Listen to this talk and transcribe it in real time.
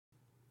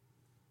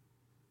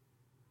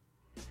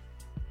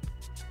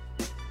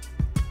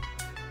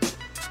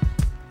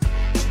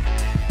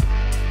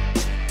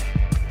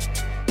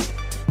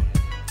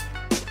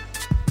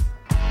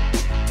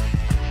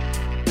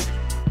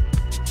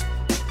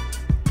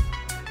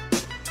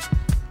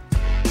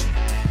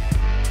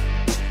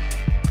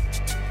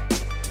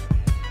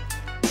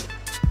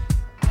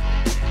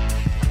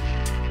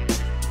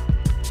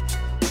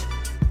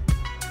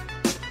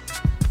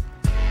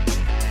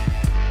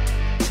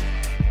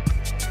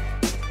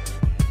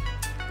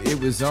It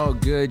was all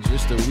good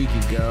just a week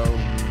ago.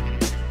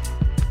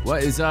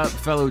 What is up,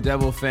 fellow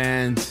Devil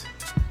fans?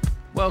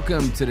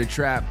 Welcome to the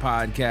Trap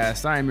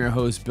Podcast. I am your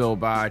host, Bill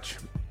Botch.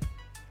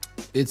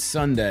 It's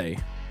Sunday,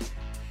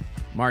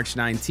 March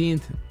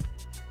 19th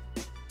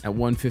at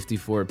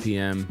 1:54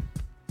 p.m.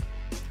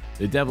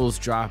 The Devils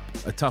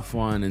dropped a tough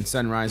one in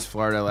Sunrise,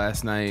 Florida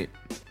last night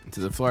to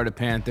the Florida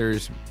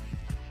Panthers.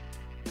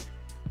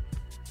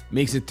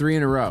 Makes it 3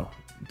 in a row.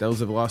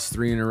 Devils have lost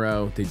 3 in a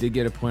row. They did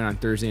get a point on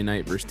Thursday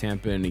night versus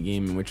Tampa in a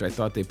game in which I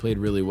thought they played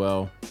really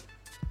well.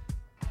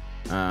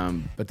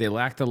 But they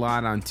lacked a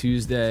lot on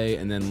Tuesday.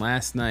 And then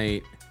last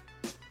night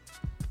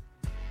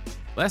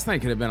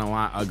could have been a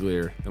lot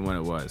uglier than what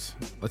it was.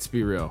 Let's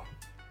be real.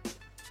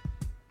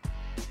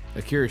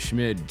 Akira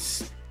Schmid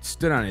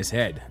stood on his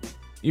head.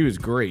 He was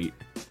great.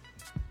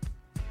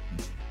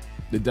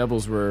 The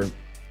Devils were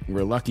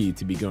lucky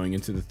to be going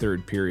into the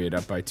third period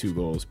up by 2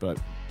 goals, but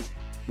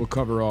we'll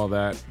cover all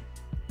that.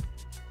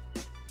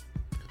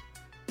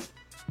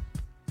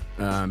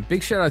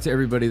 Big shout out to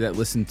everybody that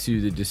listened to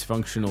the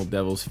Dysfunctional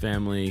Devils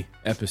Family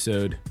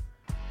episode.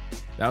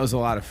 That was a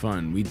lot of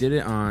fun. We did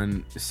it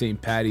on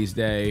St. Patty's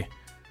Day.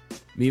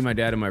 Me, my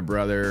dad, and my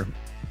brother.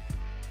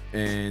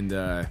 And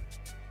I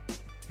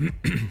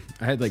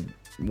had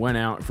went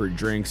out for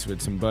drinks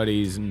with some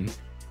buddies and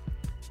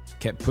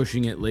kept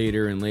pushing it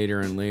later and later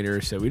and later.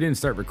 So we didn't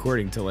start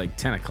recording till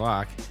 10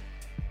 o'clock.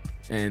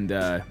 And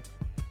it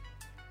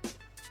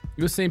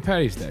was St.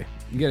 Patty's Day.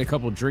 You get a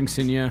couple drinks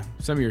in you.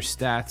 Some of your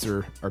stats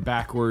are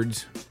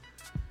backwards.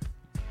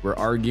 We're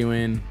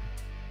arguing.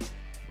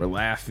 We're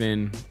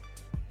laughing.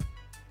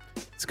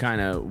 It's kind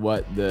of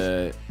what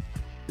the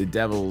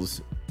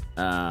Devils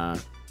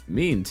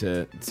mean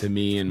to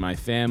me and my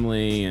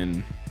family,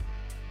 and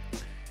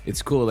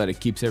it's cool that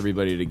it keeps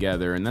everybody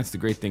together. And that's the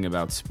great thing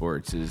about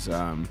sports is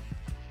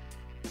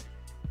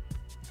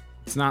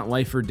it's not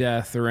life or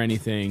death or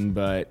anything,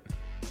 but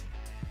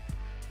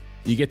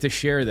you get to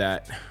share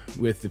that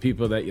with the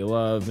people that you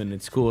love, and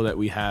it's cool that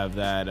we have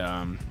that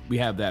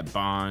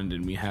bond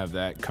and we have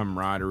that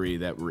camaraderie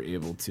that we're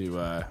able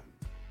to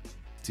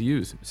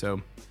use.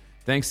 So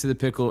thanks to the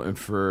Pickle and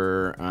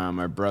for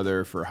my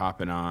brother for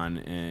hopping on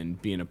and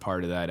being a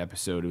part of that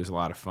episode. It was a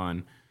lot of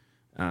fun.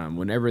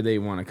 Whenever they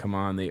want to come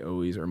on, they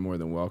always are more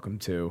than welcome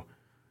to.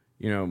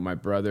 You know, my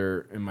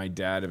brother and my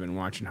dad have been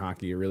watching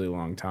hockey a really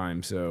long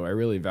time, so I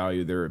really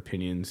value their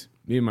opinions.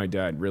 Me and my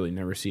dad really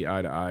never see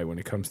eye to eye when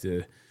it comes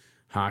to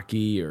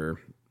hockey or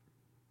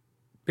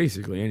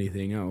basically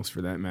anything else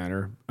for that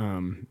matter.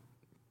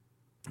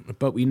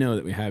 But we know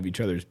that we have each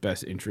other's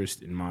best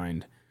interest in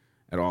mind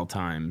at all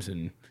times,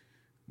 and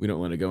we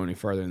don't let it go any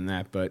farther than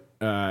that. But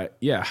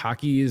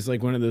hockey is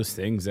one of those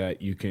things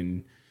that you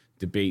can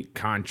debate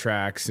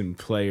contracts and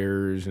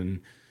players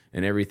and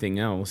everything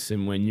else.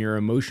 And when you're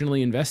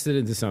emotionally invested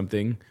into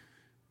something,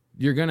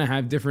 you're going to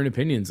have different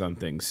opinions on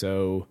things.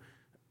 So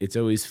it's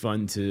always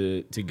fun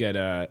to get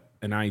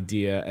an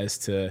idea as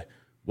to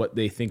what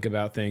they think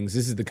about things.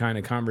 This is the kind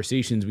of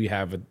conversations we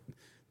have with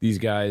these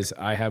guys.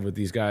 I have with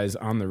these guys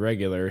on the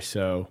regular.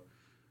 So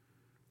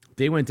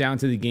they went down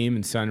to the game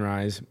in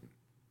Sunrise.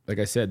 Like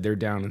I said, they're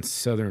down in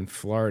southern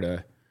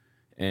Florida.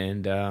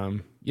 And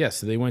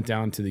so they went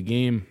down to the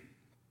game.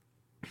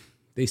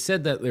 They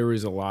said that there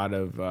was a lot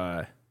of,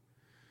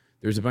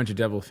 there's a bunch of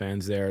Devil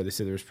fans there. They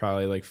said there was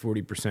probably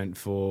 40%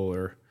 full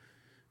or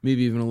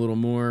maybe even a little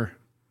more.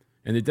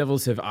 And the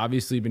Devils have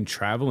obviously been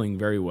traveling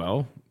very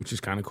well, which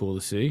is kind of cool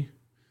to see.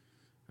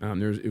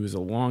 It was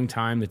a long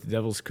time that the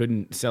Devils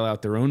couldn't sell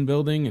out their own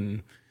building.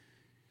 And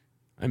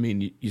I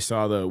mean, you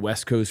saw the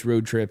West Coast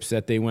road trips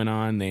that they went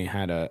on. They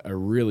had a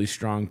really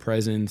strong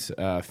presence,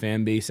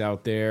 fan base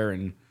out there.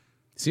 And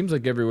it seems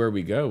like everywhere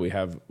we go, we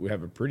have a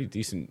pretty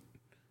decent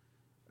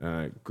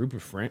group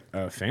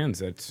of fans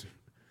that's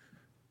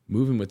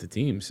moving with the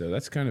team. So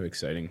that's kind of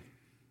exciting.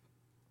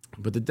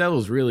 But the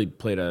Devils really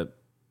played a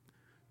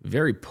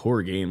very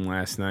poor game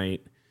last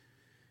night.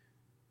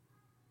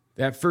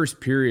 That first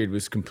period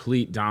was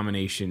complete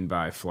domination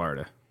by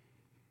Florida.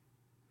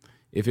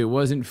 If it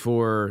wasn't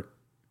for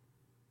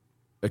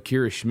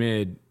Akira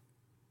Schmid,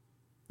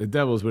 the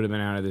Devils would have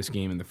been out of this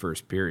game in the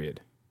first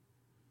period.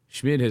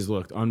 Schmid has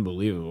looked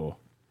unbelievable.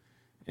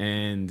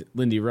 And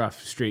Lindy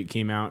Ruff straight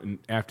came out and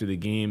after the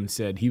game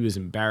said he was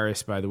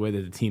embarrassed by the way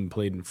that the team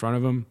played in front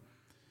of him.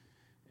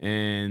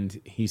 And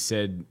he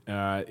said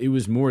it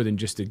was more than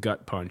just a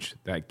gut punch,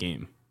 that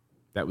game.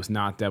 That was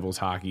not Devils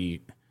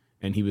hockey,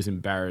 and he was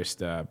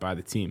embarrassed by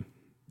the team.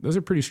 Those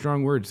are pretty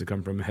strong words to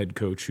come from a head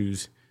coach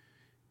who's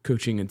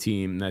coaching a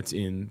team that's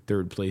in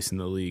third place in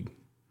the league.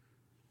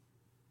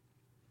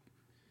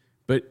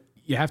 But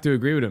you have to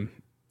agree with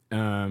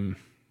him.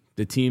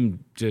 The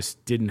team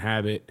just didn't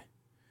have it,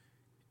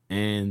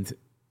 and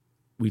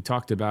we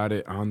talked about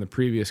it on the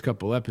previous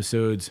couple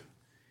episodes.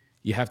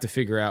 You have to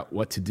figure out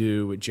what to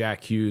do with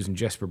Jack Hughes and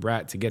Jesper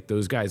Bratt to get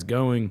those guys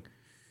going.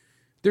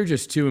 They're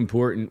just too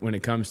important when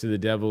it comes to the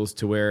Devils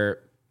to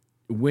where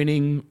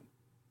winning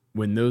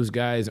when those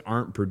guys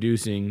aren't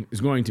producing is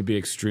going to be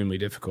extremely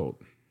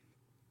difficult.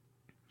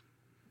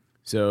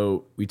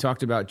 So we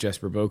talked about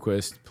Jesper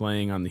Boquist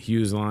playing on the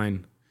Hughes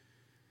line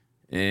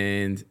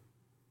and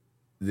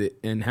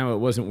how it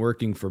wasn't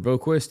working for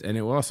Boquist, and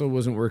it also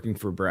wasn't working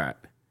for Bratt.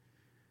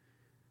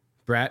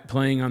 Bratt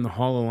playing on the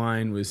Haula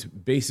line was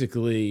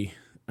basically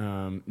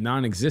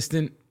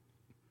non-existent,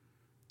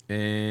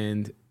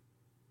 and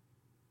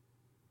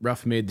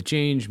Ruff made the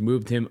change,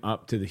 moved him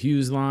up to the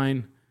Hughes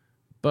line,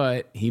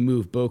 but he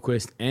moved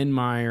Boquist and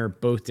Meyer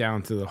both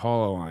down to the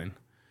Haula line.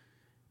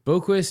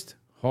 Boquist,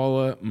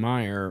 Haula,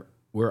 Meyer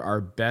were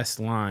our best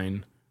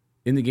line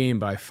in the game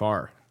by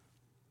far.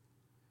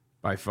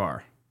 By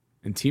far.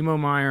 And Timo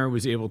Meyer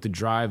was able to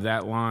drive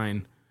that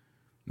line,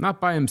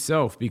 not by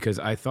himself, because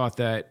I thought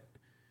that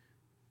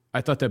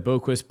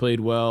Boquist played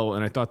well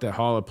and I thought that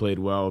Haula played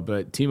well,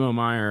 but Timo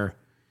Meyer,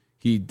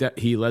 he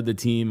led the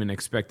team in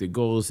expected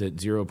goals at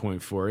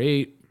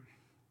 0.48,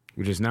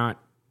 which is not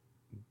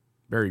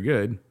very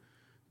good,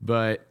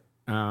 but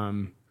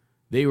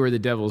they were the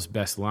Devils'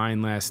 best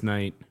line last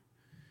night.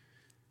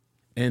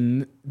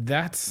 And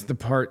that's the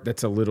part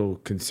that's a little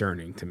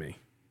concerning to me.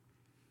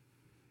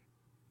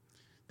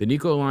 The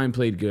Nico line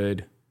played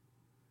good.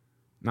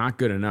 Not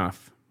good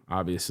enough,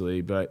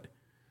 obviously, but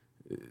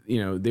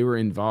they were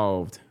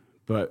involved.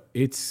 But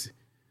it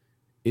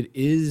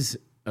is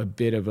a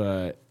bit of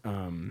a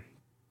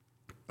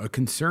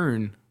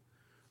concern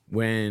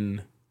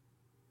when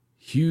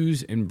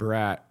Hughes and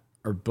Bratt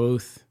are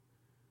both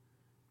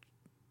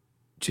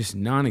just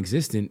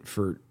non-existent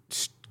for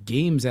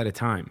games at a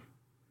time.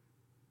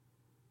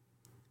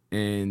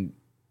 And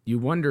you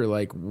wonder,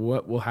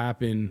 what will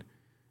happen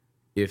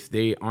if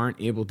they aren't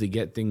able to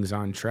get things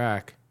on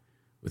track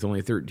with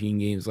only 13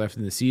 games left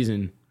in the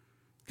season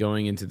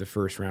going into the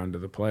first round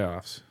of the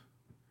playoffs.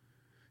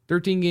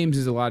 13 games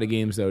is a lot of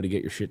games, though, to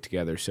get your shit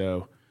together.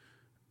 So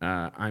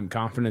I'm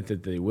confident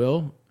that they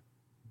will.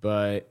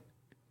 But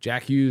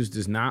Jack Hughes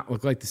does not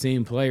look like the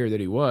same player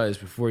that he was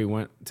before he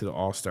went to the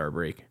All-Star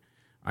break.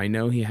 I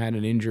know he had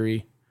an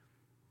injury.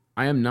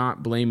 I am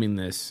not blaming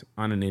this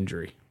on an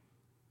injury.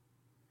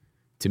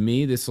 To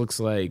me, this looks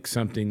like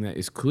something that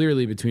is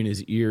clearly between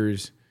his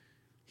ears.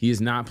 He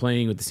is not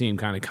playing with the same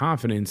kind of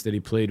confidence that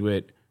he played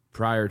with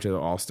prior to the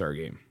All-Star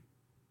game.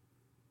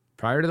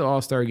 Prior to the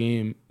All-Star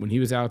game, when he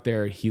was out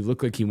there, he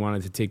looked like he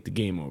wanted to take the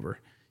game over.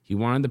 He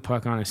wanted the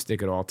puck on his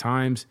stick at all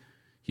times.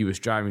 He was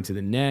driving to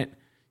the net.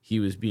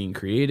 He was being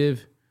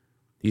creative.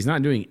 He's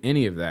not doing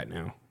any of that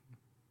now.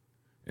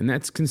 And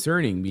that's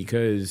concerning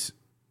because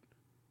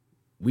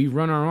we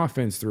run our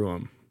offense through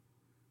him.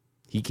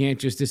 He can't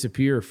just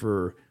disappear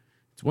for...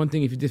 It's one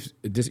thing if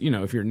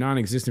if you're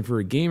non-existent for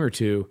a game or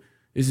two.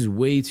 This is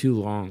way too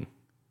long.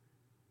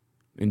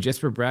 And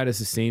Jesper Bratt is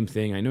the same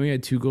thing. I know he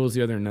had 2 goals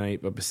the other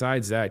night, but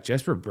besides that,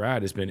 Jesper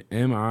Bratt has been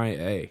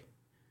MIA.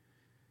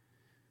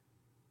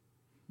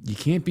 You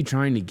can't be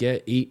trying to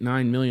get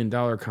 $8-9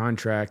 million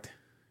contract.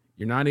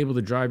 You're not able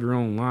to drive your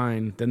own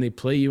line. Then they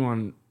play you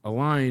on a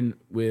line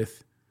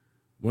with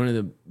one of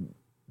the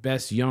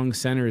best young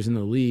centers in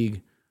the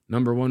league,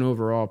 number 1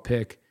 overall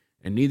pick,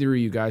 and neither of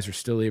you guys are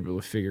still able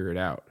to figure it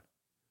out.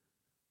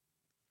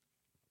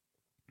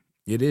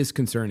 It is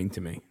concerning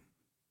to me.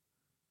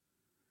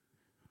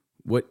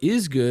 What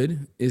is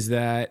good is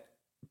that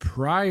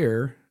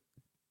prior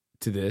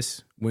to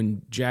this,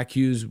 when Jack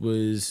Hughes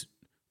was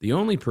the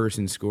only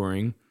person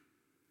scoring,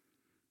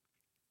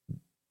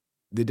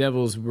 the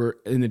Devils were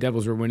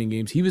winning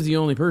games. He was the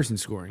only person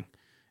scoring.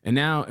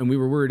 And we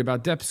were worried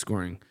about depth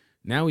scoring.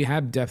 Now we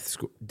have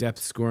depth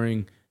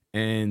scoring,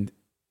 and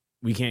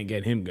we can't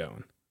get him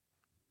going.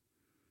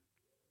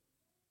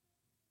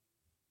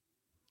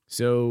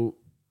 So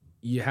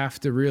you have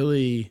to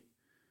really,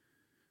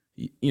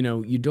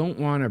 you don't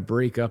want to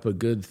break up a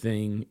good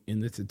thing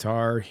in the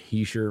Tatar,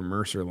 Hischier,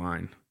 Mercer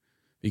line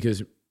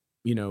because,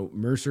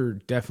 Mercer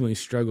definitely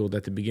struggled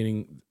at the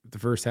beginning, the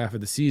first half of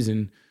the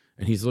season,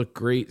 and he's looked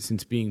great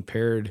since being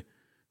paired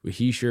with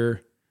Hischier.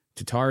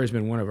 Tatar has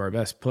been one of our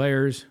best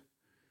players,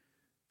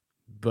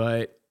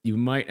 but you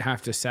might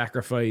have to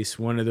sacrifice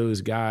one of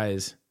those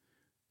guys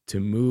to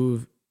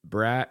move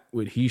Bratt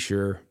with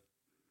Hischier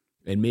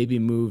and maybe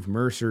move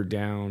Mercer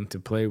down to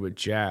play with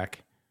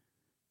Jack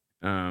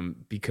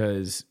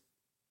because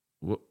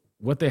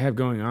what they have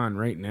going on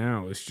right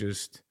now is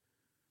just,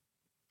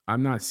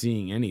 I'm not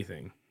seeing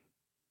anything.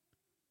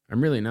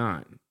 I'm really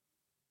not.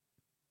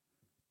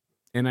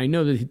 And I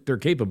know that they're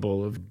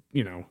capable of,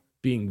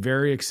 being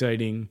very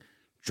exciting,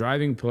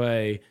 driving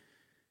play,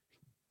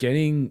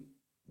 getting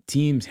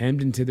teams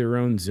hemmed into their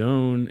own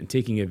zone and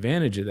taking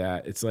advantage of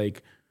that. It's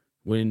like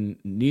when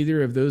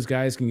neither of those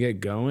guys can get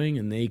going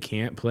and they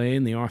can't play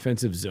in the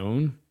offensive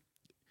zone,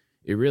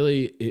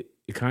 it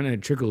kind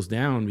of trickles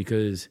down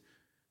because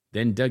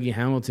then Dougie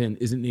Hamilton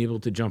isn't able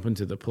to jump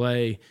into the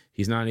play.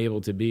 He's not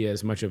able to be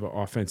as much of an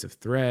offensive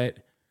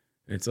threat.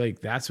 And it's like,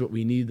 that's what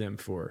we need them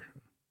for.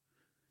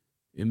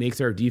 It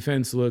makes our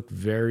defense look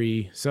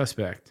very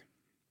suspect.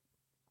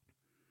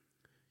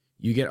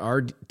 You get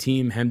our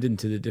team hemmed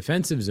into the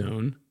defensive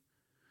zone,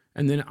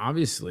 and then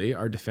obviously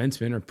our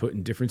defensemen are put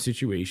in different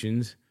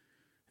situations.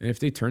 And if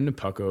they turn the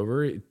puck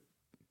over,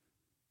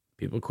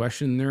 People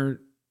question their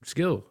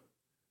skill,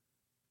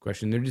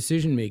 question their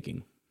decision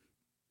making.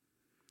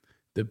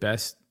 The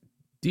best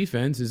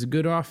defense is a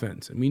good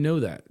offense, and we know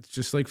that. It's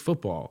just like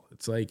football.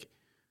 It's like,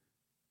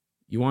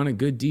 you want a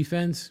good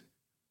defense?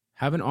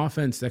 Have an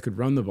offense that could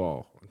run the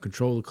ball and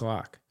control the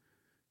clock.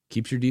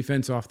 Keeps your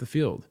defense off the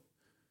field.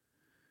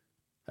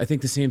 I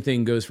think the same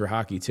thing goes for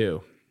hockey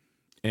too.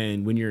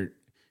 And when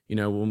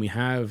when we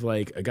have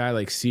like a guy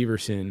like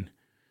Severson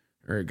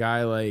or a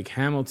guy like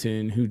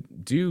Hamilton who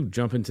do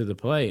jump into the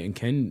play and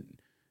can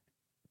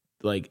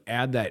like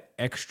add that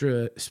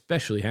extra,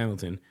 especially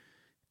Hamilton,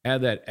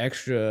 add that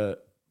extra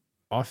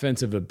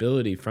offensive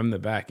ability from the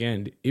back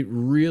end, it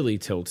really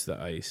tilts the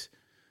ice.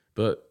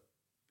 But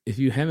if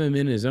you have him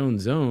in his own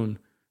zone,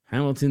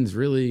 Hamilton's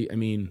really,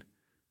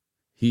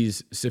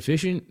 he's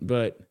sufficient,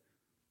 but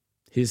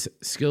his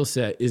skill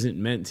set isn't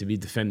meant to be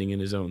defending in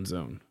his own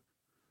zone.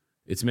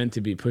 It's meant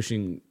to be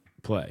pushing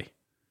play.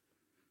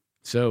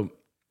 So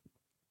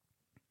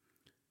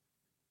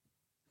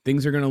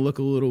things are going to look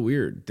a little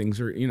weird.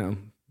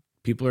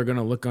 People are going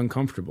to look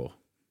uncomfortable.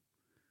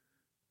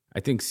 I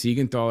think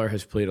Siegenthaler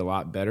has played a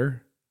lot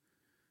better.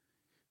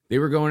 They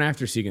were going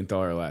after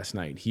Siegenthaler last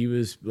night. He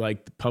was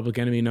like the public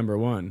enemy number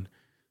one.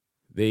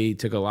 They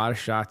took a lot of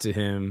shots at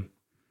him.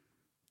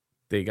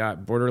 They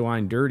got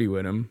borderline dirty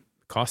with him,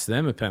 cost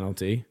them a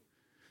penalty.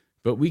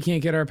 But we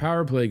can't get our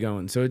power play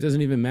going, so it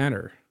doesn't even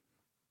matter.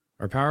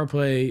 Our power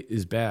play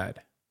is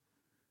bad.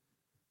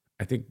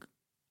 I think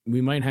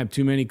we might have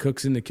too many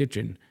cooks in the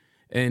kitchen.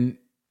 And,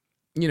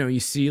 you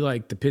see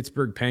like the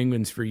Pittsburgh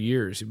Penguins for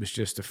years, it was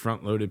just a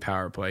front-loaded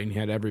power play, and you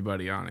had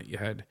everybody on it. You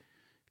had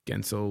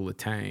Gensel,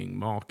 Letang,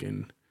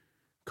 Malkin,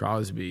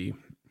 Crosby,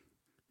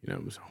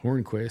 it was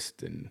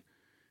Hornquist, and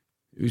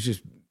it was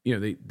just,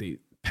 they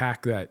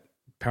pack that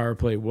power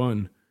play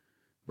one.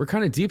 We're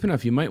kind of deep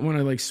enough. You might want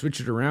to like switch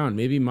it around.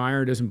 Maybe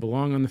Meyer doesn't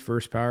belong on the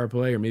first power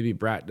play, or maybe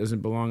Bratt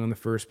doesn't belong on the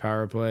first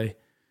power play,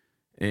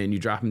 and you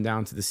drop them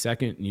down to the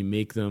second and you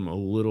make them a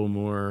little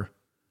more,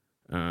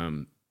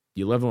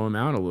 you level them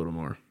out a little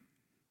more,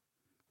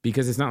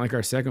 because it's not like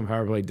our second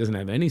power play doesn't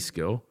have any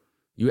skill.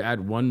 You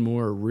add one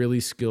more really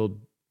skilled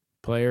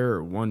player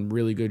or one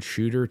really good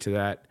shooter to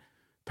that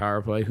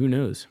power play, who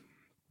knows?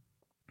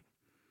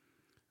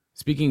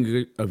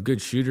 Speaking of good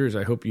shooters,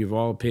 I hope you've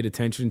all paid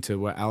attention to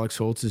what Alex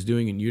Holtz is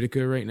doing in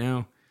Utica right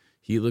now.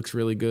 He looks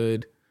really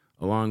good,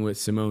 along with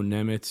Simone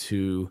Nemitz,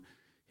 who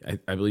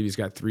I believe he's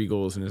got 3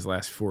 goals in his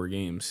last 4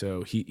 games.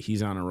 So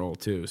he's on a roll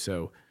too.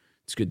 So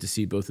it's good to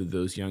see both of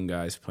those young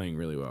guys playing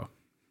really well.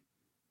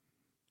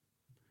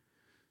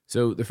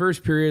 So the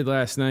first period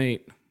last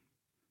night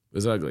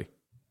was ugly.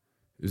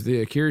 It was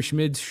the Akira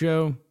Schmid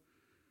show.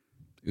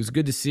 It was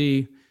good to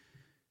see.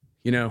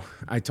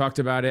 I talked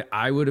about it.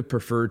 I would have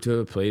preferred to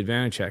have played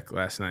Vanacek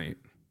last night.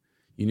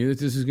 You knew that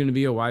this was going to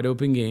be a wide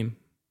open game.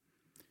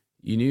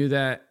 You knew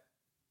that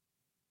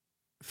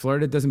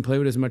Florida doesn't play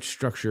with as much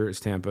structure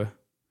as Tampa.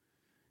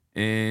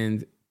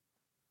 And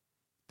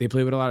they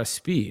play with a lot of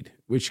speed,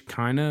 which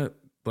kind of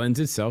lends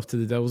itself to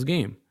the Devils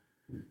game.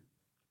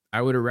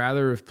 I would have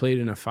rather have played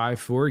in a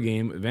 5-4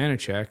 game with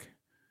Vanacek.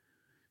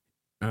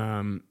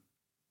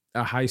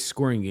 A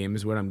high-scoring game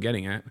is what I'm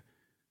getting at.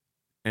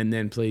 And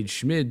then played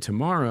Schmid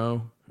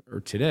tomorrow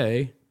or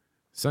today,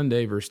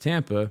 Sunday versus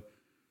Tampa,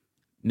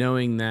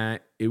 knowing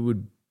that it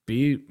would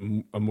be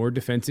a more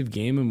defensive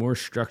game, a more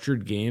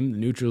structured game. The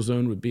neutral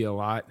zone would be a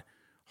lot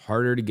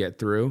harder to get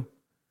through,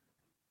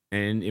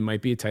 and it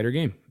might be a tighter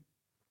game.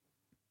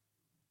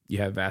 You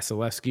have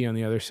Vasilevsky on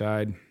the other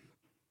side.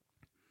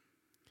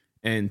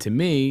 And to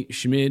me,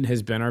 Schmid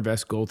has been our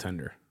best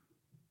goaltender.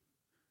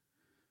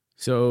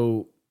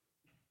 So,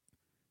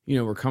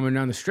 we're coming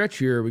down the stretch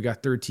here. We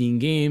got 13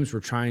 games. We're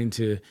trying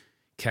to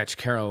catch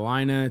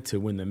Carolina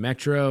to win the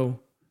Metro.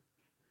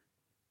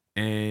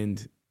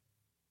 And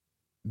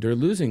they're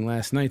losing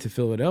last night to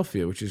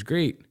Philadelphia, which is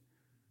great.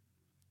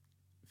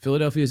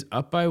 Philadelphia's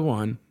up by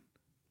 1,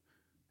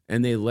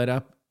 and they let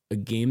up a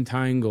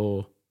game-tying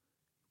goal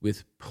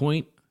with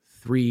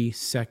 0.3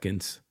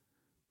 seconds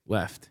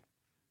left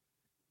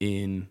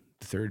in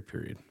the third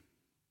period.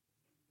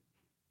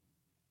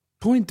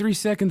 0.3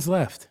 seconds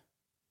left.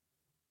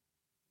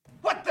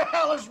 What the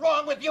hell is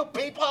wrong with you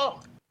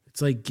people?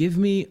 It's like, give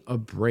me a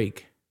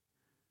break.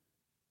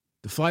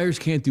 The Flyers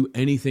can't do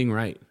anything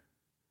right.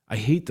 I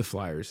hate the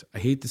Flyers. I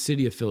hate the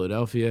city of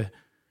Philadelphia.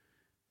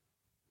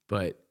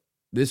 But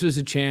this was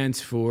a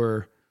chance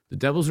for the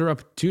Devils are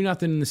up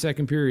 2-0 in the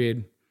second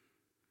period.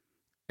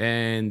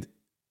 And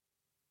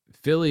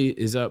Philly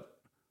is up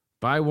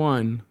by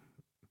 1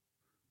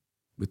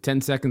 with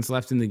 10 seconds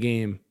left in the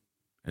game,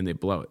 and they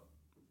blow it.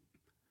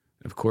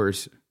 Of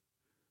course,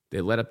 they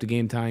let up the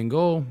game-tying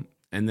goal,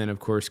 and then, of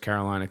course,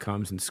 Carolina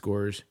comes and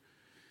scores.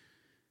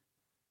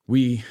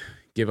 We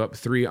give up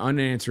 3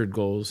 unanswered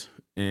goals,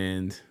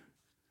 and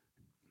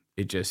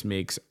it just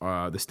makes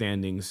the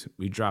standings.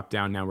 We drop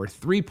down. Now we're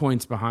 3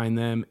 points behind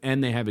them,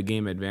 and they have a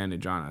game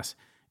advantage on us.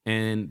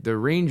 And the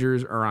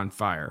Rangers are on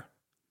fire.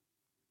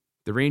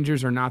 The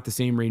Rangers are not the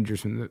same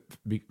Rangers from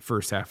the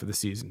first half of the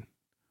season.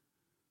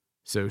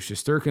 So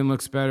Shesterkin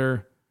looks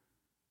better.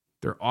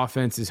 Their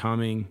offense is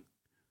humming.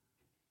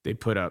 They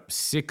put up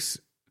 6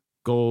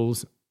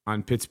 goals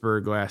on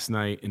Pittsburgh last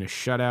night in a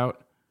shutout.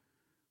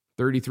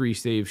 33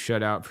 save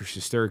shutout for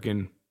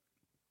Shesterkin.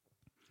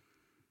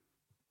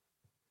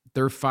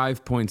 They're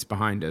 5 points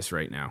behind us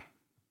right now.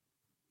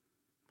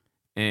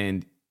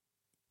 And,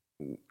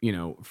 you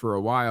know, for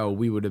a while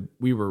we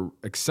were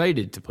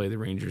excited to play the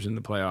Rangers in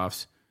the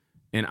playoffs.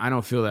 And I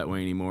don't feel that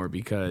way anymore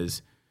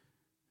because,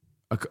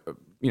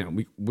 you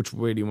know, which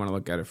way do you want to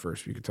look at it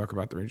first? We could talk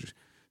about the Rangers.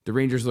 The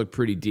Rangers look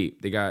pretty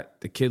deep. They got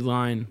the kid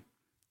line,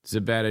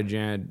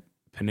 Zibanejad,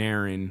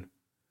 Panarin,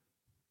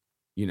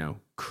 you know,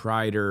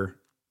 Kreider,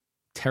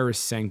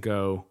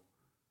 Tarasenko,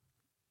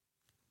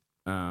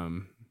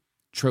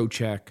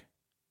 Trocheck.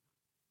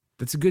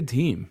 That's a good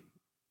team.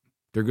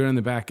 They're good on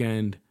the back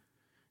end.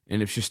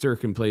 And if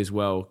Shesterkin plays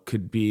well,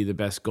 could be the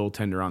best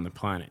goaltender on the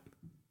planet.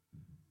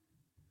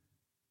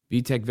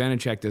 Vitek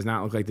Vanacek does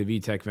not look like the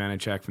Vitek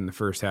Vanacek from the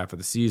first half of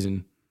the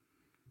season.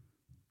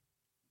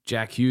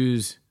 Jack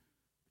Hughes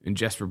and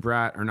Jesper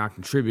Bratt are not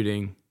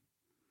contributing.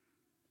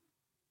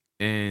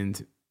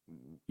 And,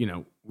 you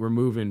know, we're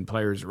moving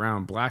players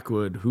around.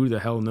 Blackwood, who the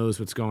hell knows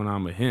what's going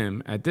on with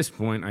him? At this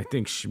point, I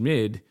think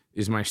Schmid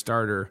is my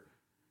starter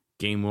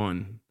game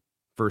 1,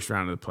 first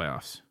round of the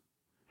playoffs.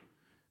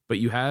 But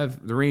you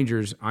have the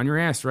Rangers on your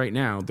ass right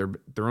now.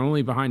 They're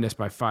only behind us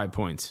by 5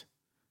 points.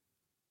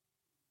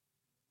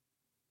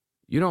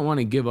 You don't want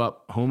to give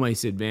up home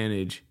ice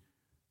advantage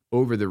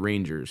over the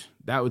Rangers.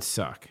 That would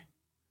suck.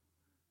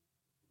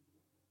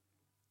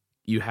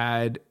 You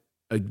had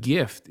a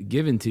gift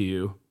given to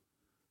you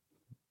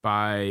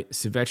by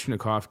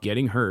Svechnikov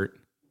getting hurt,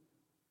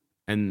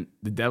 and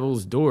the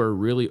Devils' door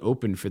really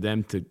opened for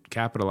them to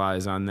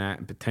capitalize on that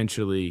and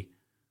potentially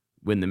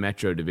win the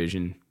Metro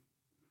Division.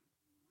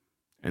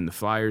 And the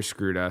Flyers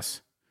screwed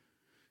us,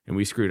 and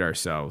we screwed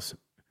ourselves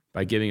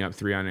by giving up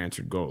 3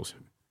 unanswered goals.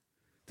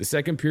 The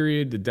second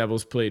period, the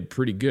Devils played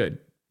pretty good.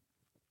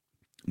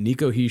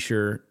 Nico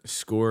Hischier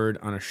scored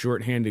on a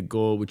shorthanded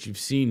goal, which you've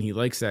seen. He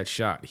likes that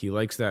shot. He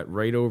likes that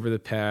right over the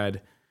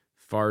pad,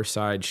 far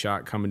side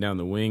shot coming down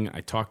the wing.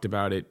 I talked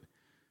about it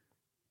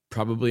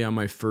probably on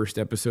my first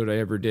episode I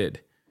ever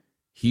did.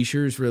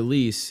 Hischier's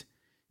release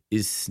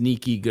is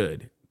sneaky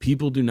good.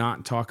 People do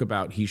not talk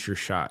about Hischier's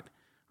shot.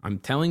 I'm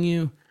telling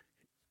you,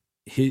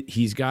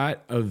 he's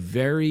got a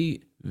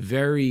very,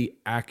 very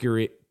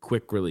accurate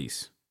quick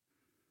release.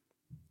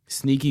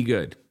 Sneaky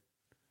good.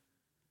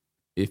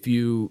 If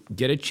you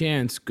get a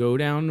chance, go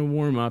down to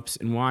warm-ups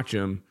and watch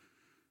him.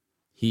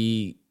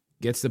 He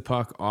gets the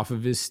puck off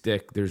of his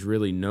stick. There's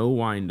really no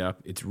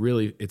wind-up.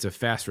 It's a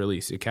fast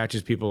release. It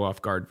catches people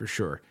off guard for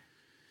sure.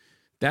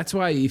 That's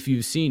why if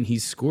you've seen,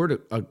 he's scored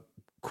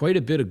quite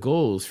a bit of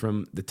goals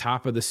from the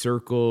top of the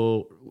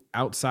circle,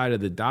 outside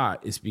of the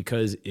dot, is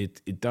because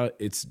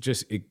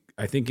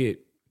I think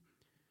it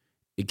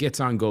gets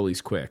on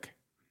goalies quick.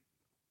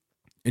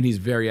 And he's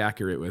very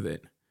accurate with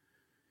it.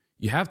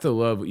 You have to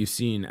love what you've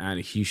seen out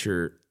of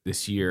Hischier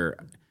this year.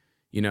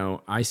 You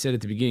know, I said at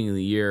the beginning of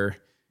the year,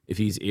 if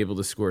he's able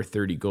to score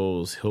 30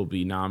 goals, he'll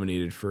be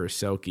nominated for a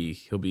Selke.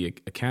 He'll be a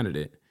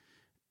candidate.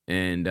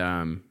 And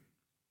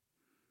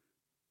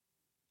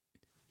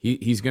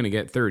he's going to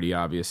get 30,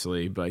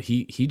 obviously, but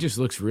he just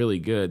looks really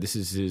good. This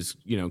is his,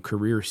 you know,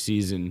 career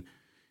season.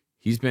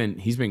 He's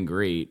been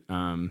great.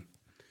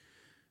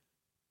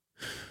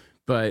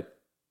 But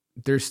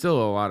there's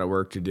still a lot of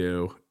work to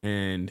do,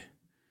 and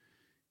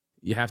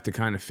you have to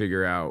kind of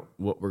figure out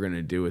what we're going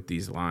to do with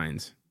these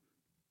lines.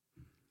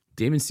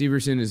 Damon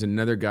Severson is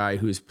another guy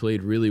who has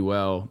played really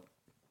well,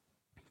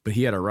 but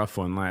he had a rough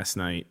one last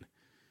night.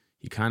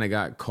 He kind of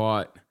got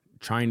caught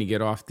trying to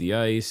get off the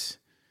ice,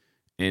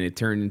 and it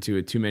turned into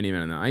a too many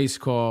men on the ice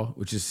call,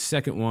 which is the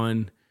second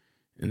one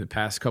in the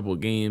past couple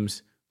of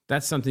games.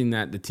 That's something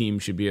that the team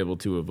should be able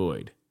to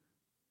avoid.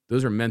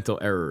 Those are mental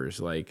errors.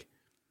 Like,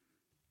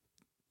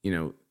 you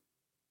know,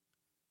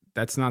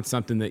 that's not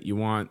something that you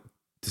want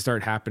to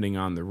start happening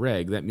on the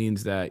reg. That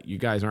means that you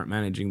guys aren't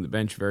managing the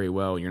bench very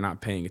well. You're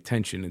not paying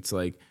attention. It's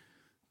like,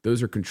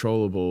 those are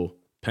controllable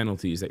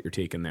penalties that you're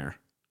taking there.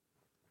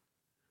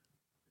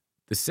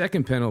 The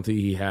second penalty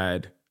he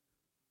had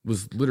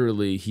was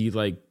literally, he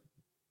like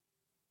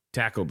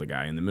tackled the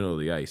guy in the middle of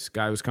the ice.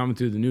 Guy was coming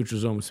through the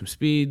neutral zone with some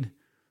speed,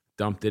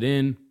 dumped it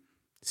in.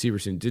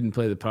 Severson didn't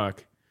play the puck.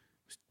 It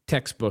was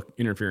textbook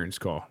interference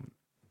call.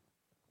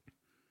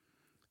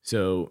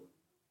 So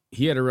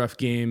he had a rough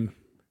game.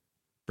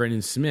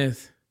 Brendan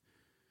Smith,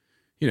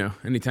 you know,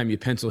 anytime you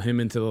pencil him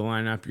into the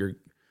lineup, you're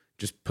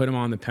just put him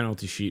on the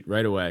penalty sheet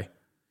right away.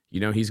 You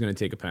know he's going to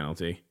take a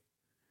penalty.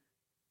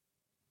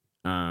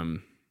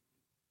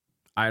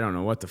 I don't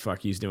know what the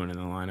fuck he's doing in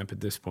the lineup at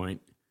this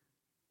point.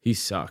 He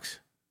sucks.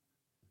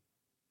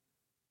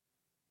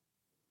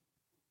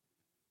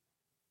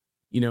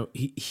 You know,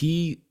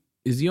 he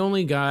is the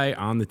only guy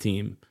on the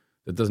team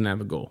that doesn't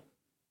have a goal.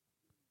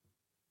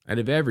 Out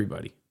of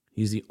everybody,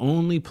 he's the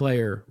only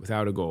player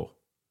without a goal.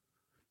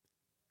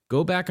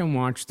 Go back and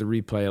watch the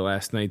replay of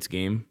last night's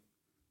game.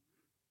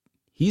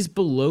 He's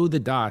below the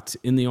dots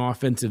in the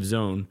offensive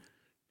zone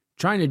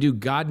trying to do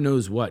God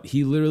knows what.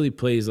 He literally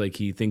plays like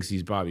he thinks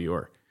he's Bobby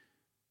Orr.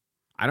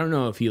 I don't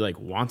know if he like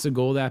wants a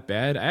goal that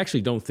bad. I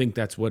actually don't think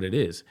that's what it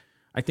is.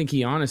 I think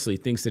he honestly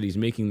thinks that he's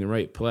making the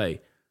right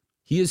play.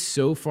 He is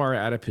so far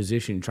out of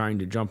position trying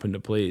to jump into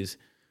plays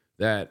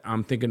that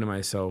I'm thinking to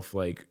myself,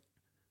 like,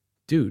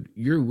 dude,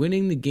 you're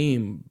winning the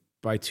game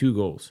by 2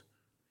 goals.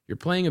 You're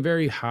playing a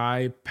very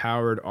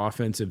high-powered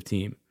offensive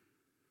team.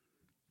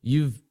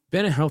 You've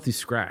been a healthy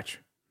scratch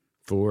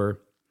for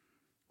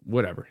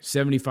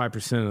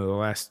 75% of the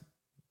last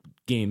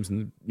games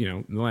in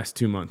the last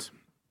 2 months.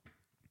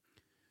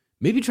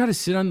 Maybe try to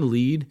sit on the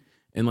lead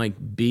and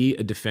like be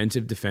a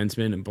defensive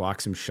defenseman and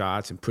block some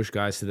shots and push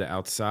guys to the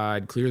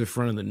outside, clear the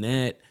front of the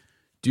net,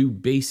 do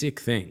basic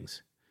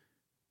things.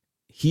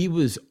 He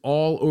was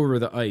all over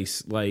the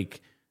ice.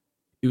 Like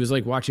it was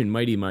like watching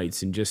Mighty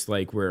Mites and just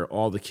like where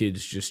all the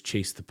kids just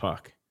chase the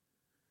puck.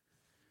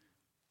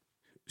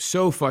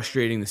 So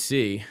frustrating to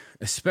see,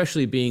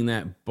 especially being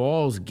that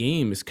Ball's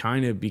game is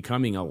kind of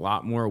becoming a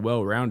lot more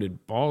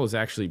well-rounded. Ball is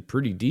actually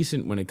pretty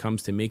decent when it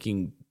comes to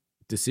making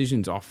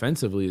decisions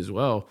offensively as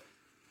well.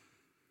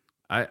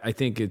 I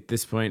think at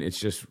this point, it's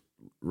just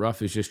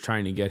Ruff is just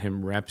trying to get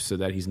him reps so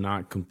that he's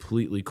not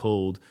completely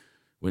cold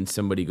when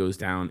somebody goes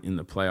down in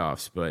the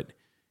playoffs. But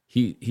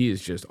he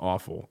is just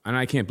awful. And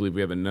I can't believe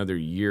we have another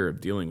year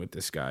of dealing with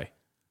this guy.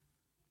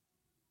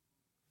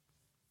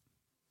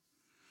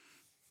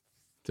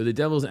 So the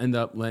Devils end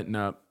up letting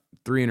up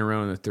 3 in a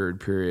row in the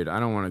third period. I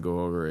don't want to go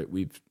over it.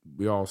 We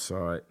all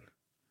saw it.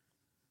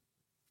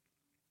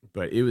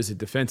 But it was a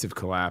defensive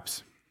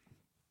collapse.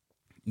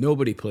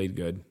 Nobody played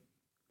good.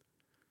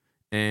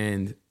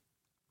 And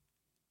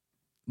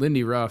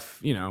Lindy Ruff,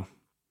 he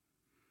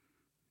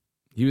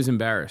was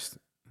embarrassed.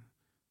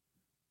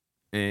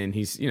 And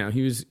he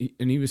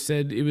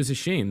said it was a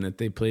shame that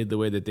they played the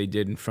way that they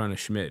did in front of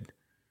Schmid.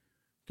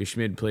 Because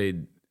Schmid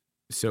played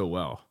so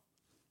well.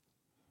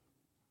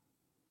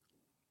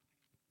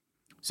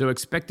 So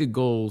expected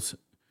goals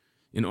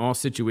in all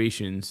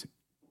situations,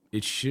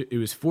 it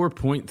was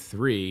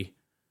 4.3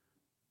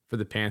 for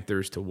the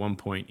Panthers to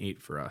 1.8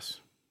 for us.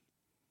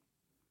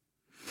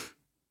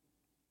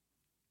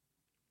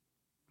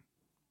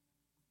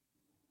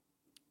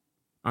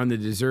 On the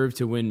deserve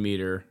to win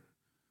meter,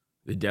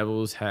 the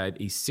Devils had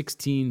a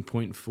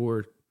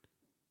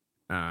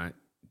 16.4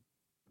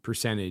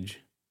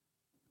 percentage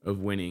of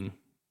winning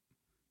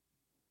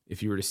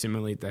if you were to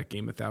simulate that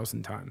game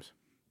 1,000 times.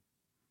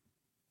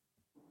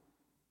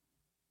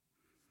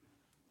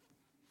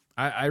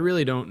 I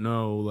really don't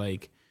know,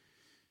 like,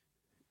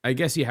 I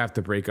guess you have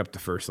to break up the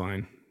first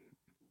line.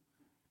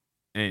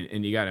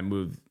 And you gotta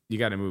move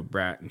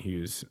Bratt and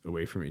Hughes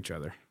away from each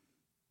other.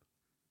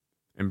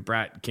 And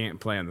Bratt can't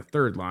play on the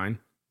third line.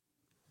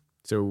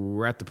 So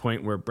we're at the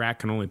point where Bratt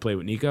can only play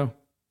with Nico.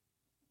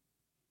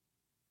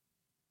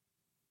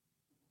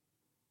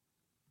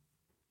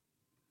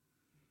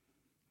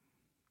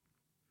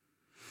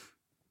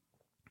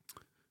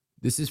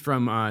 This is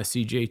from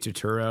CJ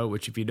Turturro,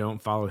 which if you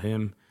don't follow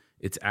him,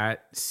 it's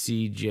at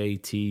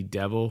CJT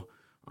Devil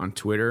on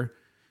Twitter.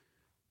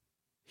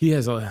 He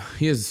has a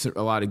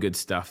lot of good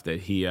stuff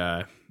that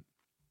a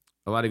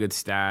lot of good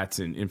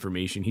stats and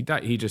information.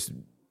 He just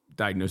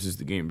diagnoses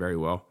the game very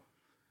well.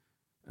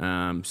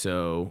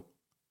 So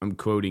I'm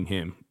quoting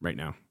him right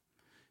now.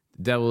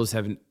 The Devils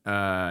have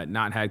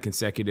not had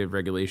consecutive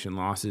regulation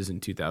losses in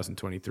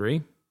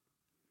 2023.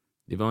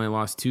 They've only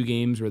lost 2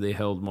 games where they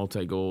held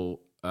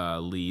multi-goal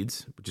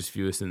leads, which is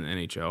fewest in the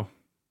NHL.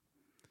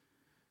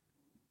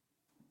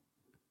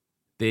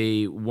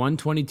 They won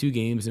 22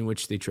 games in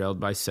which they trailed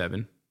by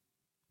 7,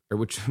 or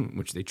which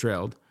they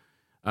trailed.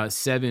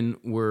 7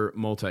 were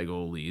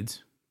multi-goal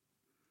leads.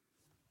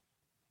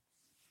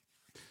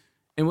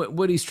 And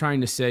what he's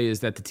trying to say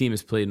is that the team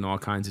has played in all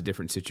kinds of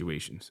different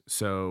situations.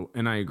 So,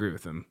 and I agree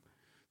with him.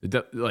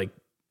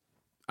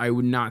 I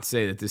would not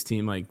say that this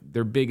team, like,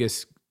 the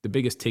biggest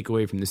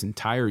takeaway from this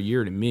entire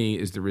year to me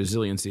is the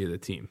resiliency of the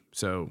team.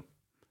 So,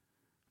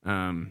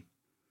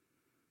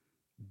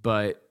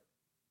 but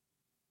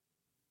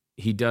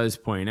he does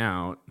point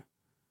out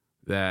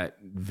that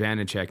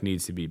Vanacek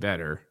needs to be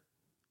better.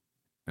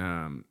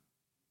 And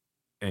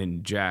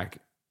Jack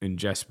and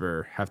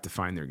Jesper have to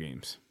find their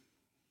games.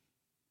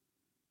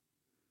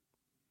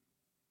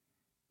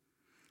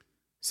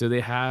 So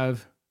they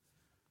have,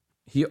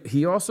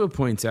 he also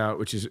points out,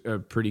 which is a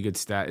pretty good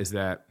stat, is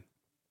that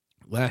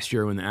last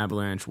year when the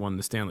Avalanche won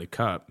the Stanley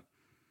Cup,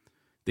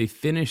 they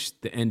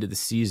finished the end of the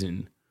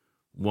season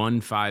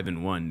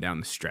 1-5-1 down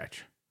the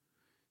stretch.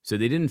 So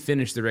they didn't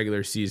finish the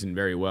regular season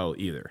very well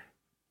either.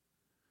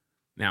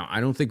 Now,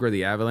 I don't think we're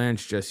the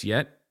Avalanche just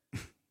yet.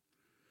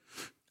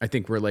 I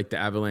think we're like the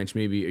Avalanche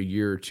maybe a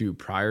year or 2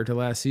 prior to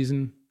last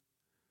season.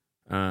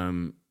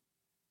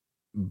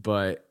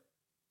 But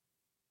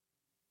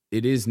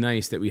it is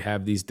nice that we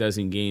have these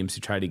dozen games to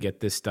try to get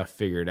this stuff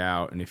figured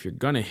out. And if you're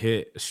going to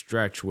hit a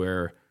stretch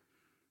where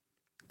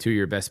 2 of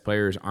your best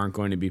players aren't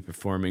going to be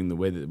performing the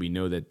way that we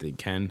know that they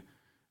can,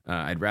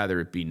 I'd rather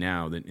it be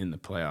now than in the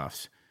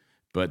playoffs.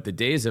 But the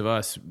days of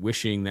us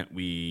wishing that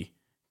we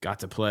got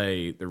to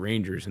play the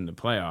Rangers in the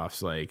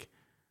playoffs, like,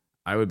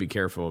 I would be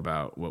careful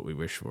about what we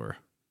wish for.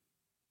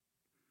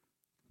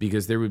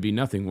 Because there would be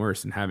nothing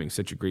worse than having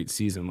such a great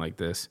season like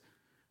this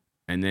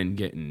and then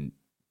getting,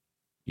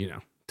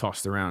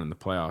 tossed around in the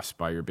playoffs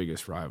by your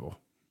biggest rival.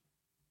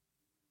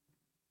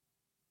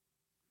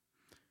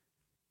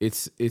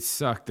 It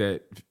sucked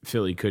that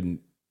Philly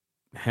couldn't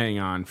hang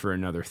on for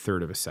another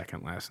third of a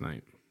second last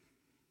night.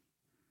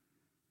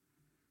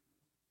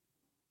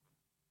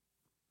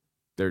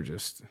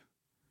 There's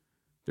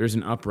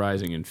an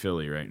uprising in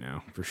Philly right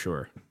now, for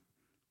sure.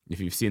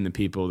 If you've seen the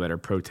people that are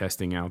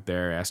protesting out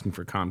there asking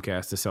for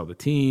Comcast to sell the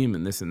team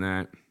and this and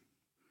that,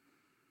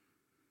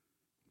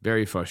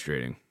 very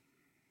frustrating.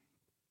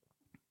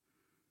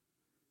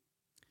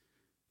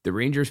 The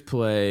Rangers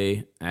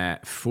play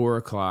at 4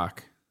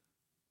 o'clock.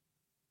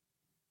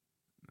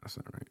 That's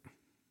not right.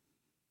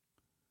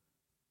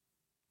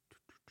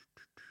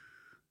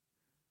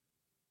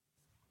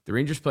 The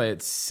Rangers play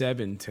at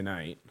 7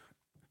 tonight,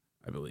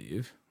 I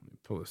believe. Let me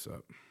pull this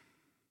up.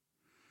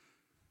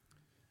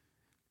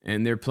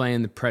 And they're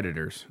playing the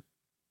Predators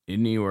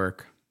in New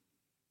York.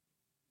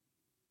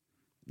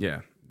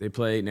 Yeah, they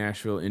play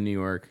Nashville in New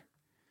York.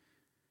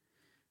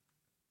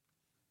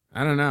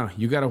 I don't know.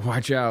 You got to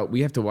watch out.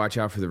 We have to watch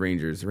out for the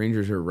Rangers. The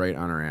Rangers are right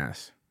on our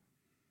ass.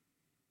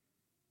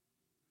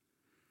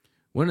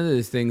 One of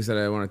the things that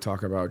I want to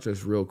talk about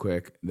just real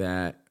quick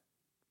that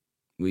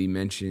we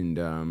mentioned,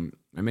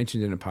 I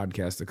mentioned in a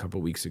podcast a couple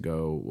weeks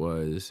ago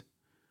was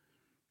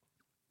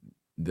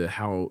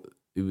how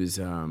it was,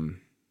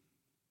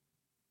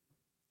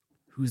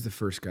 who's the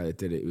first guy that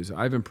did it? It was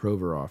Ivan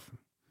Provorov.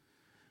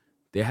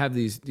 They have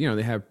these,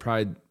 they have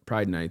pride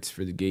nights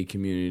for the gay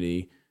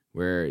community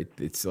where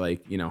it's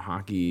like,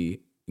 hockey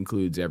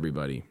includes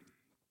everybody.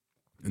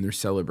 And they're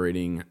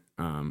celebrating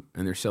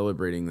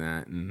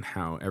that and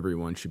how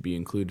everyone should be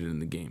included in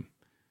the game.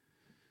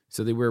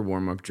 So they wear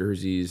warm-up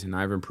jerseys, and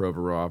Ivan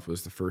Provorov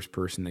was the first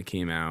person that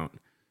came out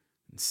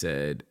and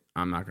said,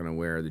 I'm not going to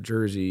wear the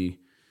jersey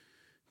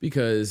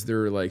because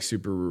they're like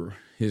super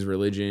his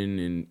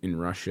religion in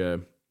Russia.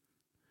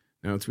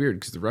 Now, it's weird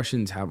because the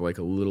Russians have like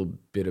a little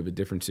bit of a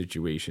different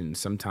situation.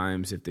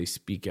 Sometimes if they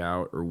speak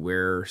out or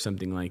wear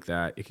something like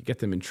that, it could get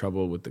them in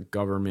trouble with the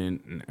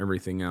government and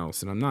everything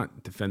else. And I'm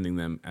not defending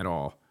them at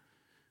all.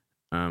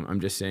 I'm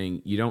just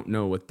saying you don't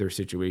know what their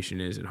situation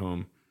is at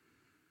home.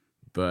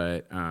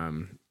 But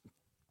the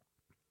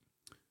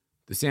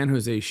San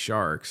Jose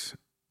Sharks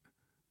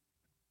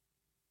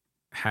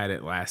had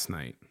it last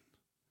night.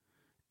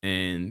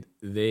 And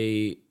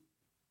their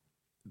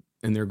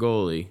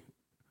goalie,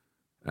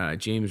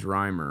 James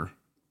Reimer,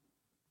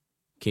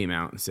 came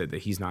out and said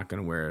that he's not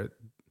going to wear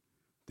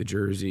the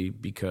jersey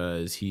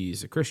because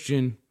he's a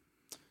Christian.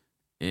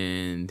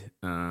 And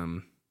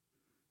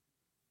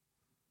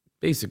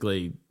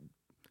basically,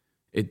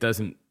 it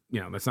doesn't,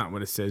 that's not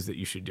what it says that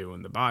you should do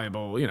in the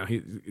Bible.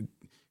 He's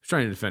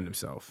trying to defend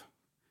himself.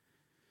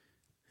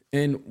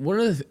 And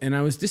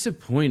I was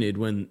disappointed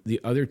when the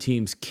other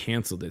teams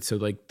canceled it. So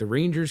like the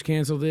Rangers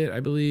canceled it, I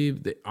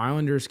believe. The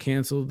Islanders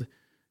canceled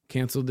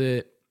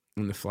it,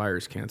 and the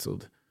Flyers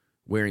canceled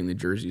wearing the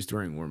jerseys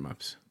during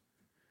warmups.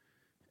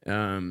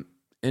 And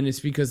it's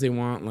because they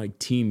want like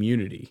team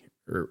unity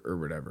or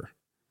whatever.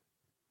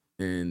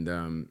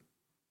 And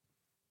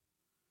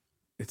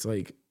it's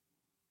like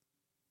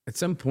at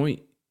some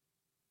point,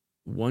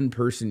 one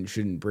person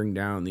shouldn't bring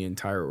down the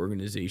entire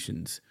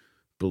organization's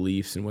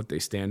beliefs and what they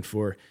stand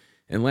for.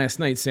 And last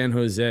night, San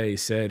Jose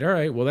said, all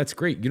right, well, that's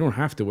great. You don't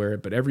have to wear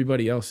it, but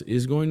everybody else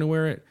is going to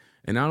wear it.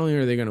 And not only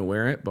are they going to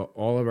wear it, but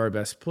all of our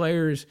best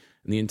players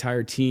and the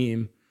entire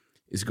team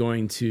is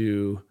going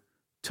to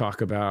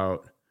talk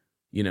about,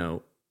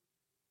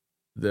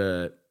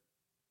 the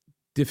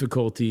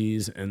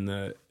difficulties and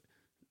the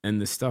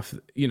stuff,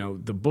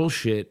 the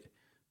bullshit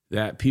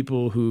that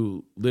people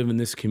who live in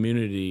this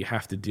community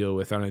have to deal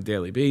with on a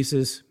daily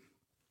basis.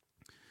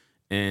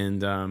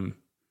 And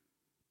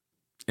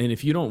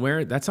if you don't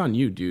wear it, that's on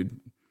you, dude.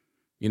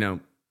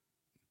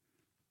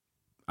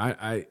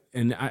 I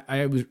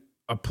was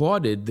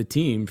applauded the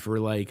team for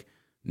like,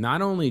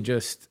 not only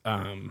just,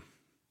 and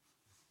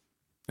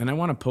I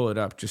want to pull it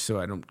up just so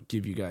I don't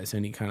give you guys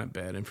any kind of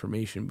bad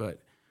information,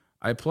 but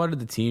I applauded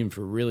the team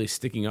for really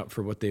sticking up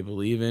for what they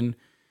believe in.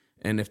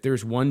 And if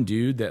there's one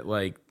dude that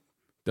like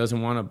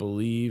doesn't want to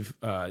believe,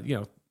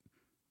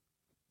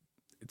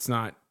 it's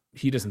not,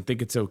 he doesn't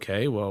think it's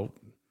okay. Well,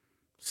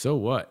 so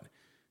what?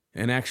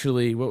 And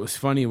actually what was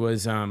funny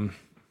was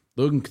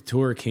Logan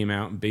Couture came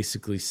out and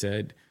basically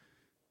said,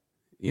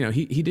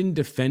 he didn't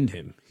defend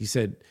him. He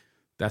said,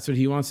 that's what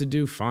he wants to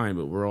do. Fine.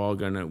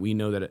 But we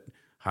know that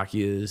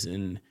hockey is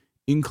an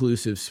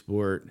inclusive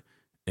sport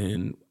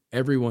and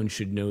everyone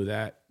should know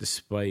that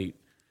despite,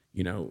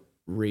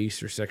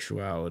 race or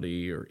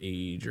sexuality or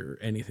age or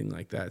anything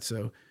like that.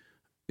 So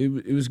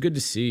it was good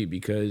to see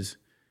because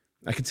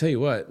I can tell you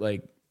what,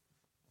 like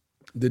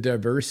the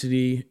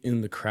diversity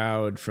in the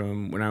crowd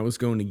from when I was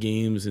going to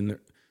games in the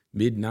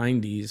mid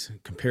 90s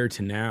compared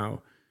to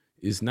now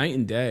is night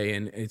and day.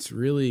 And it's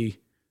really,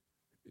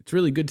 it's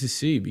really good to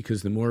see,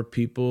 because the more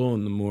people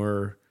and the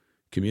more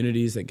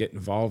communities that get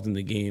involved in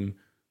the game,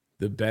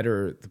 the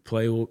better the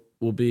play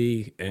will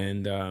be.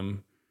 And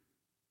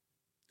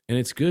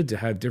it's good to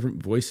have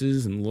different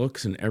voices and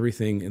looks and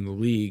everything in the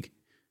league.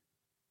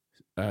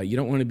 You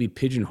don't want to be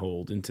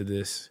pigeonholed into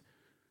this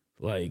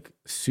like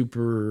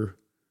super,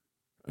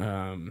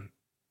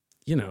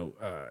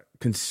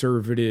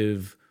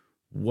 conservative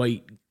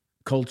white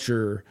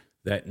culture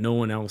that no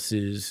one else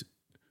is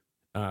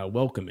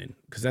welcoming,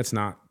 because that's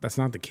not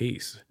the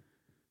case.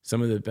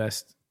 Some of the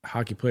best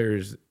hockey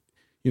players,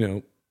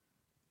 in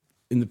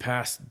the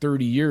past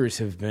 30 years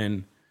have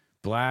been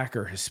Black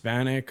or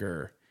Hispanic,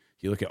 or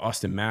you look at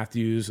Austin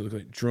Matthews, you look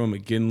at Jerome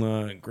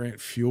McGinley and Grant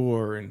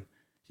Fuhr, and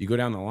you go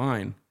down the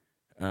line.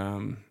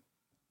 The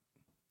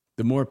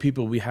more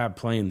people we have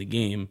playing the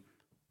game,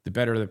 the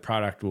better the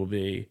product will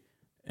be,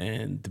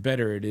 and the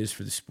better it is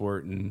for the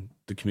sport and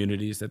the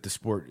communities that the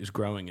sport is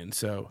growing in.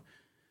 So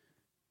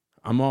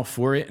I'm all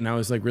for it, and I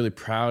was like really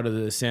proud of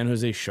the San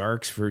Jose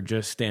Sharks for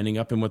just standing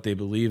up in what they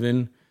believe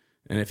in.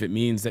 And if it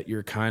means that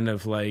you're kind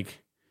of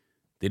like,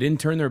 they didn't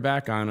turn their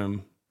back on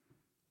them,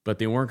 but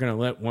they weren't going to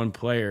let one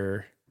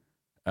player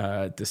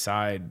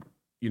decide,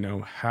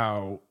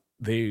 how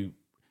they,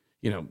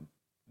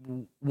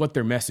 what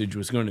their message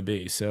was going to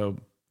be. So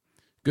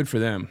good for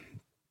them.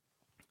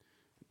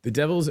 The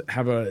Devils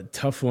have a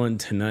tough one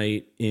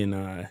tonight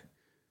in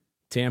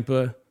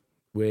Tampa,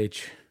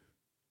 which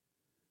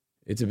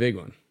it's a big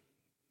one.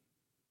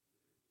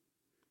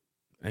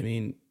 I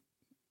mean,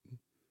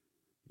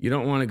 you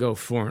don't want to go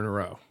 4 in a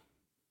row.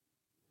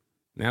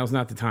 Now's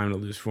not the time to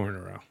lose 4 in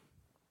a row.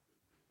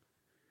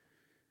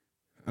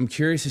 I'm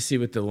curious to see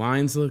what the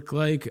lines look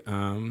like.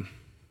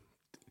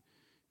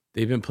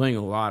 They've been playing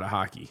a lot of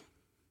hockey.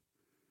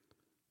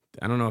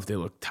 I don't know if they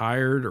look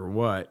tired or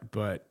what,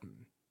 but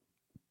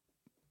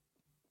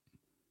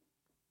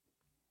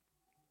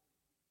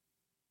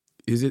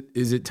is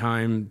it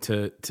time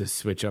to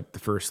switch up the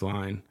first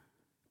line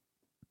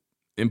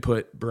and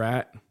put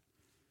Bratt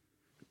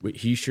with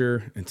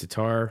Heischer and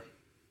Tatar,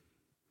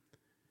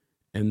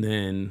 and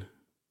then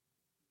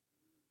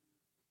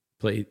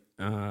play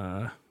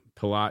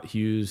Palat,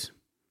 Hughes,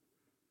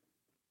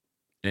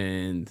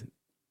 and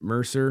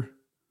Mercer,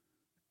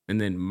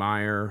 and then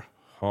Meyer,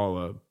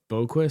 Haula,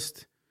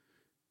 Boquist,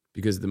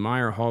 because the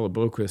Meyer, Haula,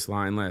 Boquist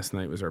line last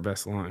night was our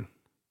best line.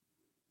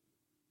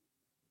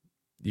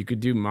 You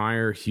could do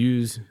Meyer,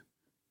 Hughes,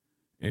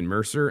 and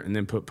Mercer, and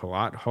then put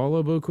Palat,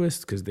 Haula,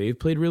 Boquist, because they've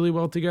played really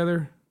well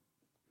together.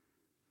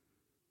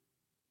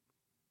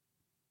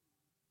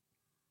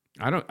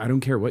 I don't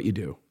care what you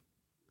do.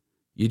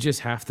 You just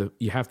have to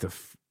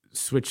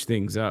switch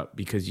things up,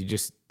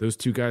 because those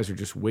two guys are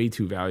just way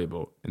too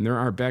valuable, and they're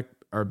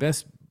our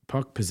best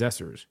puck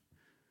possessors.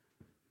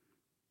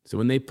 So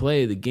when they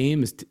play, the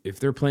game is,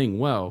 if they're playing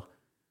well,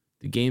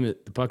 the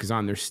puck is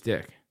on their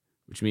stick,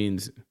 which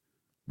means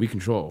we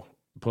control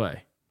the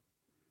play.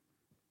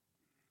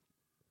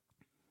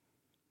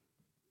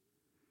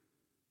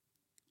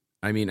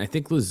 I mean, I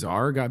think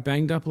Lazar got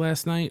banged up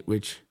last night,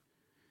 which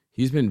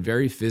he's been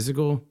very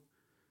physical,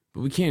 but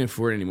we can't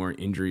afford any more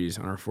injuries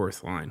on our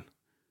fourth line.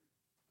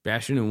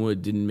 Bastion and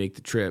Wood didn't make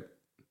the trip.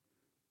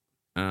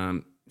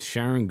 Sharon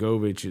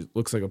Govich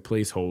looks like a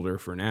placeholder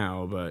for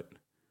now, but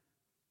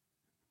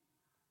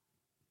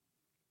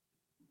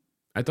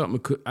I thought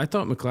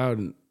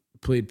McLeod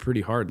played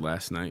pretty hard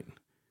last night.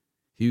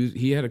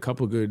 He had a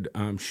couple good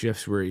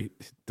shifts where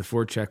the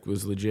forecheck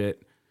was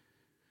legit,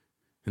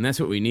 and that's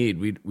what we need.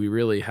 We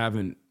really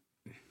haven't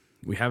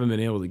been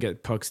able to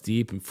get pucks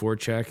deep and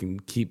forecheck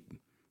and keep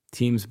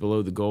teams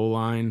below the goal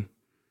line.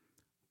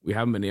 We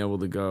haven't been able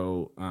to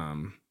go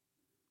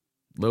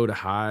low to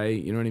high.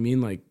 You know what I mean?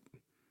 Like,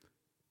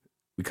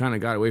 we kind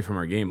of got away from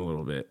our game a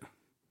little bit.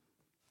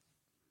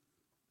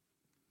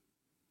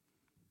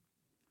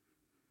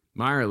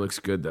 Meyer looks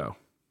good, though.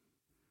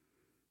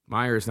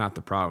 Meyer is not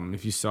the problem.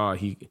 If you saw,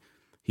 he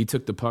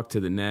took the puck to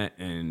the net,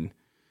 and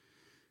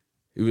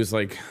it was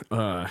like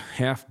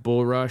half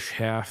bull rush,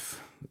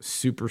 half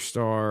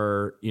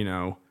superstar,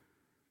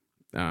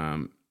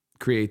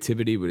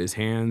 creativity with his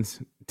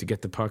hands to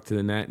get the puck to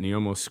the net, and he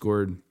almost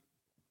scored.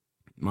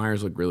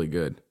 Myers looked really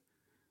good.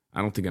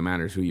 I don't think it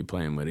matters who you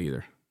play him with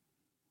either.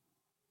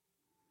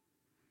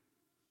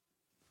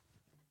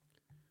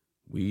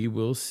 We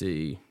will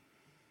see.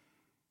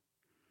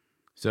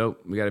 So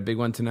we got a big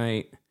one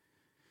tonight.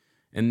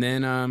 And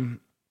then, and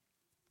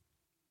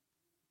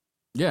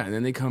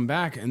then they come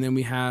back, and then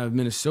we have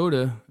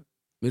Minnesota.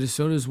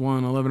 Minnesota's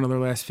won 11 of their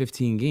last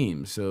 15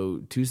 games.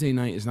 So Tuesday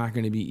night is not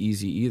going to be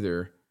easy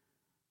either.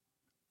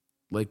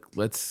 Like,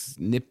 let's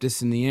nip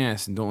this in the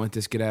ass and don't let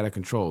this get out of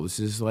control. This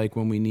is like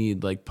when we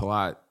need like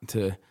Palat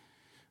to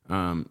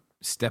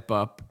step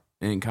up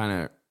and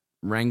kind of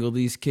wrangle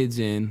these kids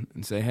in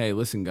and say, hey,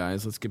 listen,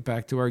 guys, let's get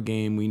back to our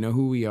game. We know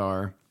who we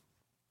are,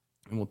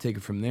 and we'll take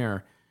it from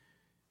there.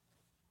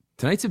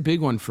 Tonight's a big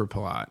one for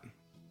Palat.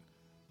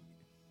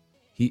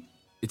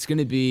 It's going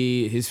to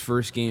be his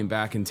first game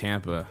back in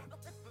Tampa,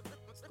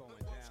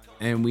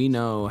 and we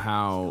know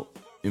how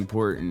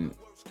important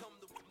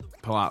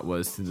Palat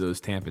was to those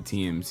Tampa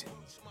teams.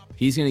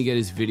 He's going to get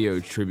his video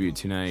tribute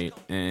tonight,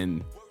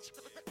 and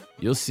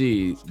you'll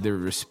see the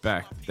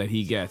respect that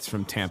he gets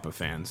from Tampa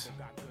fans.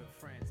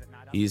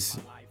 He's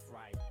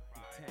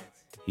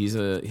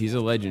a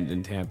legend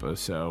in Tampa,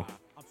 so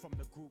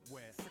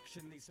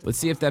let's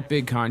see if that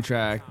big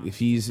contract, if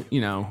he's,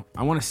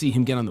 I want to see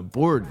him get on the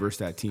board versus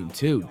that team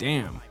too.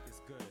 Damn.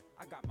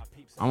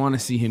 I want to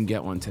see him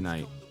get one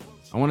tonight.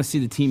 I want to see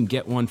the team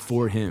get one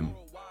for him.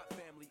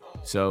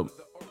 So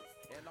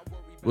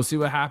we'll see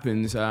what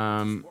happens.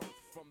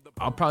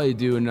 I'll probably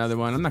do another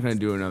one. I'm not going to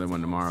do another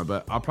one tomorrow,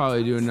 but I'll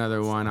probably do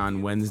another one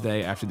on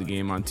Wednesday after the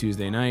game on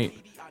Tuesday night.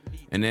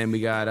 And then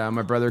we got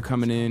my brother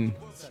coming in,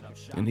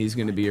 and he's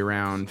going to be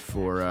around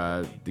for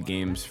the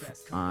games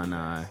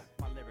on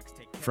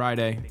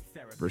Friday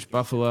versus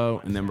Buffalo,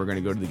 and then we're going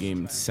to go to the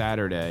game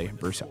Saturday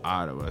versus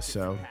Ottawa.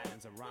 So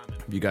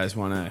if you guys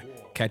want to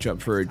catch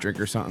up for a drink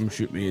or something,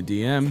 shoot me a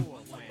DM.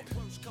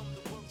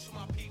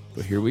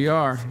 But here we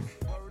are.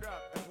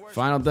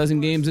 Final dozen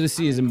games of the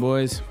season,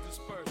 boys.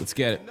 Let's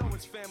get it.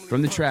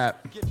 From the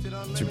trap,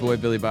 it's your boy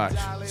Billy Botch,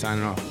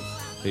 signing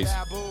off. Peace.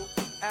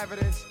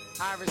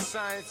 Irish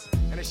science,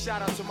 and a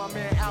shout out to my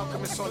man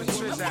Alchemist on the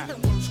Twiz app.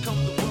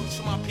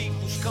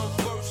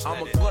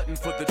 I'm a glutton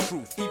for the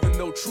truth, even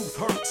though truth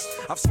hurts.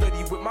 I've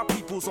studied with my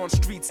peoples on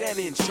streets and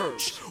in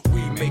church.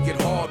 We make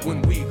it hard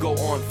when we go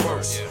on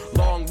first.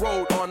 Long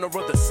road, honor of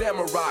the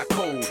samurai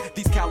code.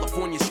 These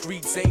California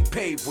streets ain't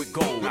paved with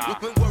gold.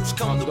 When words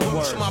come to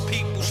words, my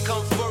peoples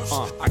come first.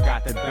 I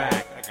got the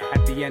back.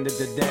 At the end of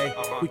the day,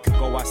 we could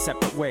go our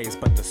separate ways,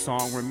 but the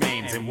song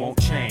remains and won't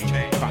change.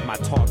 Got my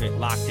target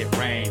locked in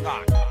range.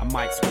 I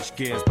might switch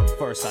gears, but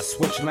first I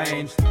switch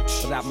lanes.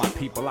 Without my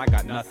people, I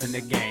got nothing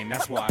to gain.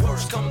 That's why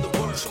words come to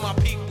words, my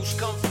peoples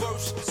come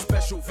first.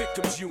 Special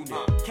victims unit,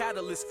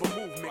 catalyst for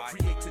movement,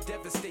 create to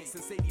devastate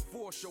since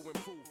 '84, show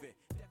improvement.